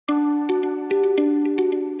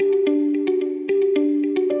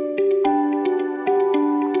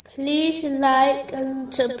like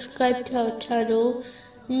and subscribe to our channel.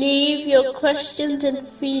 Leave your questions and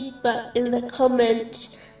feedback in the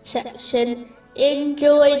comments section.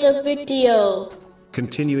 Enjoy the video.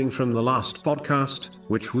 Continuing from the last podcast,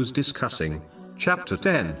 which was discussing chapter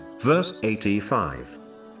 10, verse 85.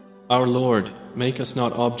 Our Lord, make us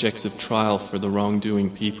not objects of trial for the wrongdoing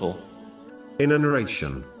people. In a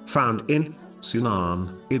narration found in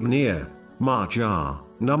Sunan Ibn Majah,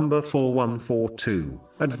 number 4142,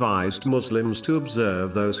 advised Muslims to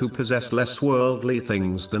observe those who possess less worldly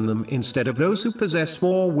things than them instead of those who possess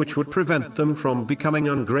more, which would prevent them from becoming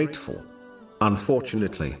ungrateful.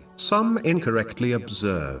 Unfortunately, some incorrectly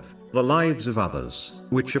observe the lives of others,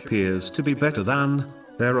 which appears to be better than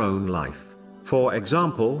their own life. For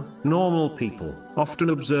example, normal people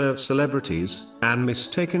often observe celebrities and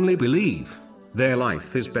mistakenly believe their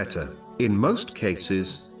life is better. In most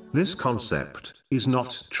cases, this concept is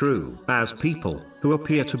not true, as people who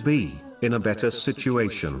appear to be in a better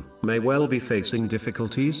situation may well be facing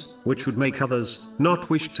difficulties, which would make others not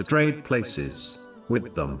wish to trade places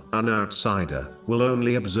with them. An outsider will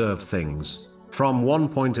only observe things from one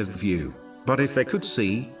point of view, but if they could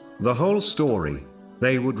see the whole story,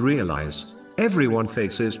 they would realize everyone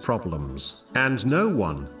faces problems, and no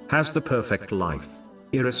one has the perfect life,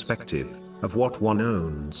 irrespective of what one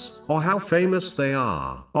owns or how famous they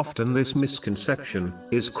are. Often this misconception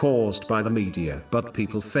is caused by the media, but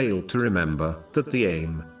people fail to remember that the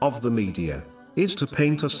aim of the media is to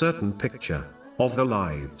paint a certain picture of the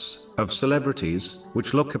lives of celebrities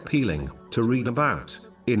which look appealing to read about.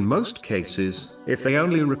 In most cases, if they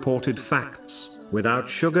only reported facts without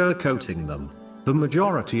sugarcoating them, the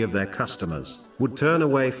majority of their customers would turn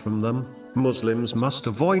away from them. Muslims must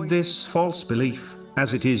avoid this false belief,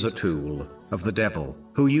 as it is a tool of the devil,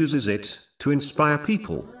 who uses it to inspire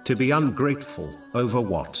people to be ungrateful over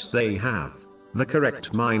what they have. The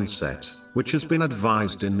correct mindset, which has been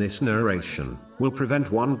advised in this narration, will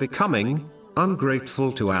prevent one becoming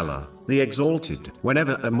ungrateful to Allah, the Exalted.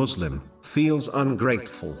 Whenever a Muslim feels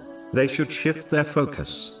ungrateful, they should shift their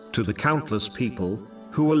focus to the countless people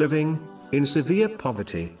who are living in severe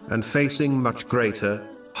poverty and facing much greater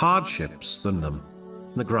hardships than them.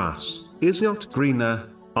 The grass is not greener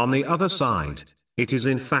on the other side, it is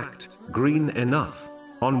in fact green enough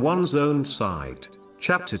on one's own side.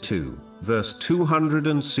 Chapter 2, verse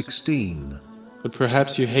 216. But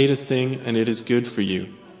perhaps you hate a thing and it is good for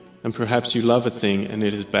you, and perhaps you love a thing and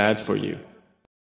it is bad for you.